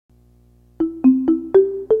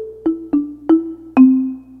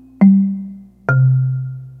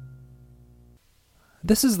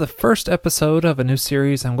This is the first episode of a new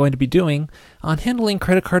series I'm going to be doing on handling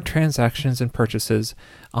credit card transactions and purchases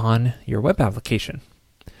on your web application.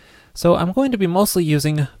 So I'm going to be mostly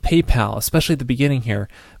using PayPal, especially at the beginning here,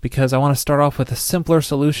 because I want to start off with the simpler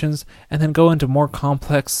solutions and then go into more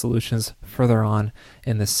complex solutions further on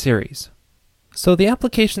in this series. So the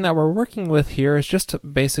application that we're working with here is just a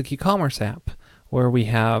basic e-commerce app where we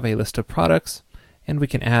have a list of products and we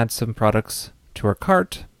can add some products to our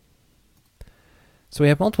cart. So we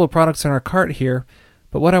have multiple products in our cart here,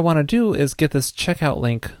 but what I want to do is get this checkout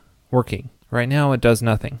link working. Right now it does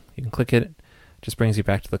nothing. You can click it just brings you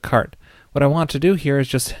back to the cart. What I want to do here is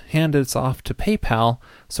just hand this off to PayPal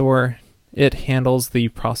so where it handles the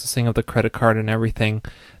processing of the credit card and everything,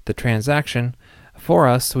 the transaction, for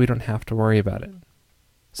us so we don't have to worry about it.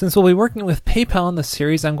 Since we'll be working with PayPal in this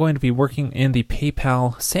series, I'm going to be working in the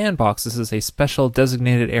PayPal Sandbox. This is a special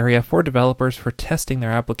designated area for developers for testing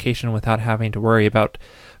their application without having to worry about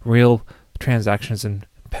real transactions and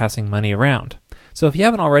passing money around. So if you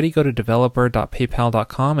haven't already, go to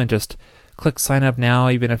developer.paypal.com and just click sign up now.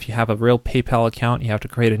 Even if you have a real PayPal account, you have to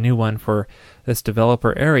create a new one for this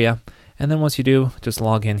developer area. And then once you do, just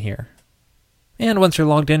log in here. And once you're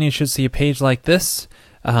logged in, you should see a page like this.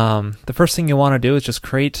 The first thing you want to do is just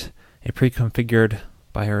create a pre-configured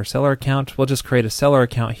buyer or seller account. We'll just create a seller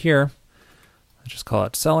account here. Let's just call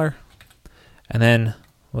it seller. And then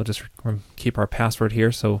we'll just keep our password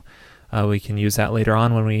here so we can use that later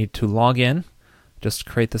on when we need to log in. Just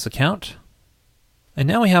create this account. And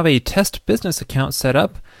now we have a test business account set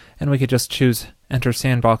up, and we could just choose enter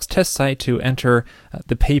sandbox test site to enter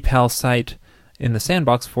the PayPal site in the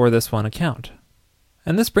sandbox for this one account.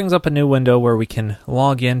 And this brings up a new window where we can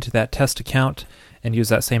log into that test account and use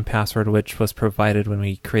that same password which was provided when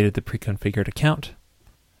we created the pre-configured account.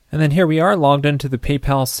 And then here we are logged into the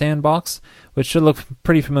PayPal Sandbox, which should look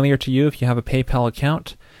pretty familiar to you if you have a PayPal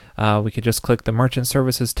account. We could just click the Merchant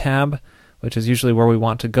Services tab, which is usually where we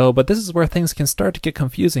want to go, but this is where things can start to get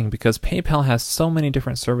confusing because PayPal has so many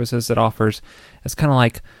different services it offers. It's kind of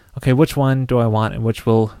like, okay, which one do I want and which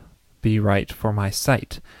will be right for my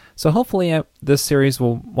site? So hopefully this series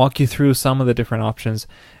will walk you through some of the different options,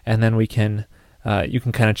 and then you can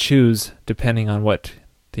kind of choose depending on what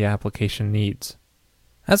the application needs.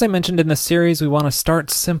 As I mentioned in this series, we want to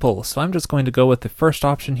start simple, so I'm just going to go with the first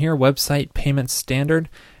option here, Website Payment Standard,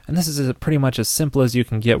 and this is pretty much as simple as you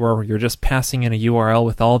can get where you're just passing in a URL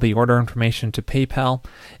with all the order information to PayPal.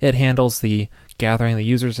 It handles the gathering the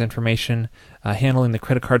user's information, handling the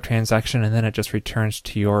credit card transaction, and then it just returns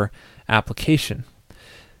to your application.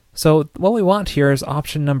 So what we want here is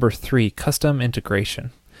option number 3, custom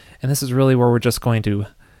integration. And this is really where we're just going to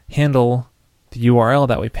handle the URL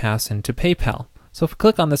that we pass into PayPal. So if we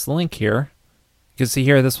click on this link here, you can see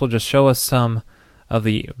here this will just show us some of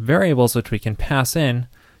the variables which we can pass in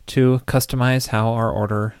to customize how our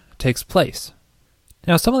order takes place.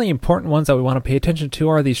 Now some of the important ones that we want to pay attention to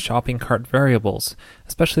are these shopping cart variables,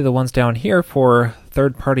 especially the ones down here for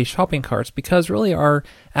third-party shopping carts, because really our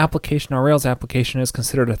application, our Rails application, is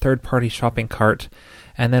considered a third-party shopping cart,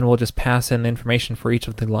 and then we'll just pass in the information for each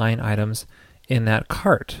of the line items in that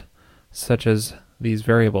cart, such as these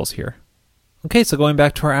variables here. Okay, so going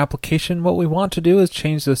back to our application, what we want to do is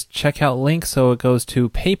change this checkout link so it goes to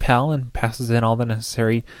PayPal and passes in all the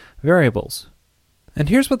necessary variables. And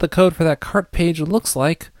here's what the code for that cart page looks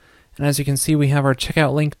like. And as you can see, we have our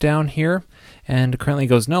checkout link down here and it currently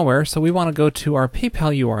goes nowhere. So we want to go to our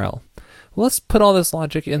PayPal URL. Well, let's put all this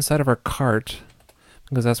logic inside of our cart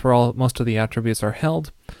because that's where most of the attributes are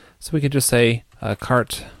held. So we could just say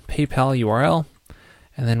cart PayPal URL,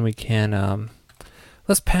 and then we can,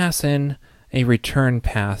 let's pass in a return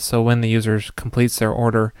path. So when the user completes their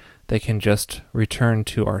order, they can just return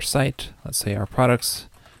to our site. Let's say our products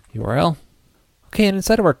URL. Okay, and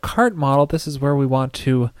inside of our cart model, this is where we want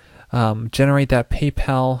to generate that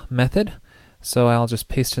PayPal method. So I'll just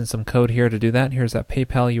paste in some code here to do that. Here's that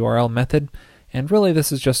PayPal URL method. And really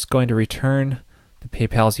this is just going to return the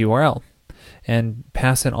PayPal's URL and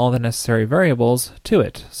pass in all the necessary variables to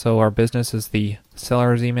it. So our business is the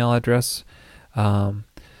seller's email address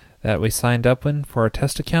that we signed up in for our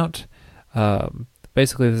test account.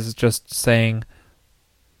 Basically this is just saying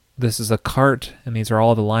this is a cart, and these are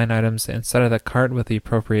all the line items inside of that cart with the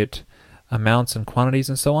appropriate amounts and quantities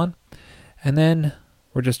and so on. And then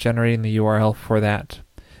we're just generating the URL for that.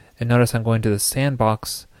 And notice I'm going to the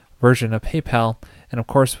sandbox version of PayPal. And of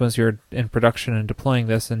course, once you're in production and deploying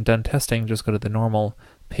this and done testing, just go to the normal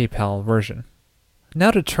PayPal version.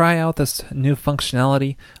 Now to try out this new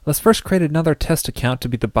functionality, let's first create another test account to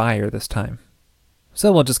be the buyer this time.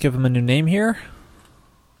 So we'll just give him a new name here,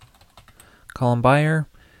 call him buyer,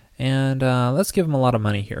 And let's give them a lot of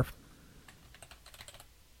money here.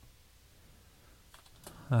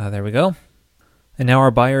 There we go. And now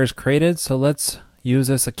our buyer is created, so let's use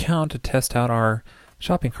this account to test out our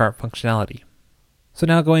shopping cart functionality. So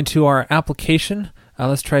now going to our application,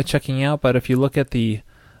 let's try checking out, but if you look at the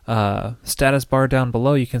status bar down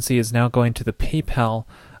below, you can see it's now going to the PayPal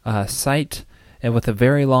site, and with a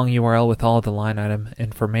very long URL with all the line item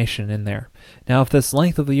information in there. Now if this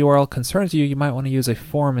length of the URL concerns you, you might want to use a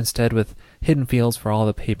form instead with hidden fields for all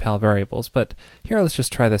the PayPal variables, but here let's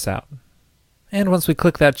just try this out. And once we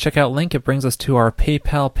click that checkout link, it brings us to our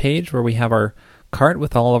PayPal page where we have our cart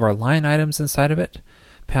with all of our line items inside of it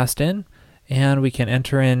passed in, and we can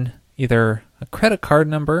enter in either a credit card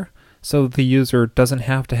number, so the user doesn't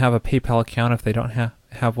have to have a PayPal account. If they don't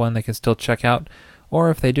have one, they can still check out, or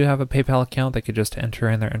if they do have a PayPal account, they could just enter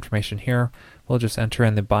in their information here. We'll just enter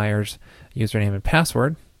in the buyer's username and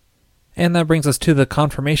password. And that brings us to the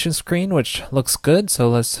confirmation screen, which looks good, so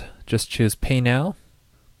let's just choose Pay Now.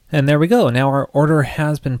 And there we go. Now our order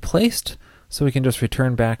has been placed, so we can just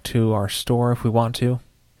return back to our store if we want to.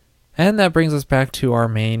 And that brings us back to our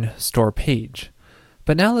main store page.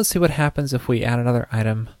 But now let's see what happens if we add another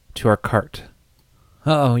item to our cart.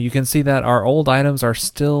 You can see that our old items are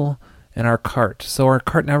still in our cart. So our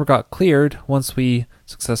cart never got cleared once we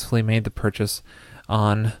successfully made the purchase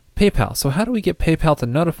on PayPal. So how do we get PayPal to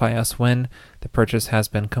notify us when the purchase has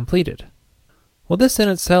been completed? Well, this in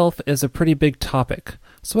itself is a pretty big topic.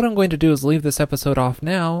 So what I'm going to do is leave this episode off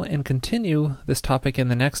now and continue this topic in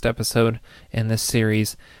the next episode in this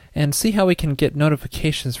series and see how we can get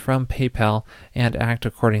notifications from PayPal and act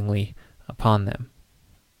accordingly upon them.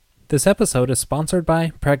 This episode is sponsored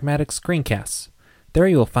by Pragmatic Screencasts. There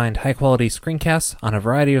you will find high-quality screencasts on a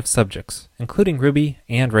variety of subjects, including Ruby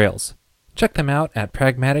and Rails. Check them out at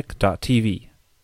pragmatic.tv.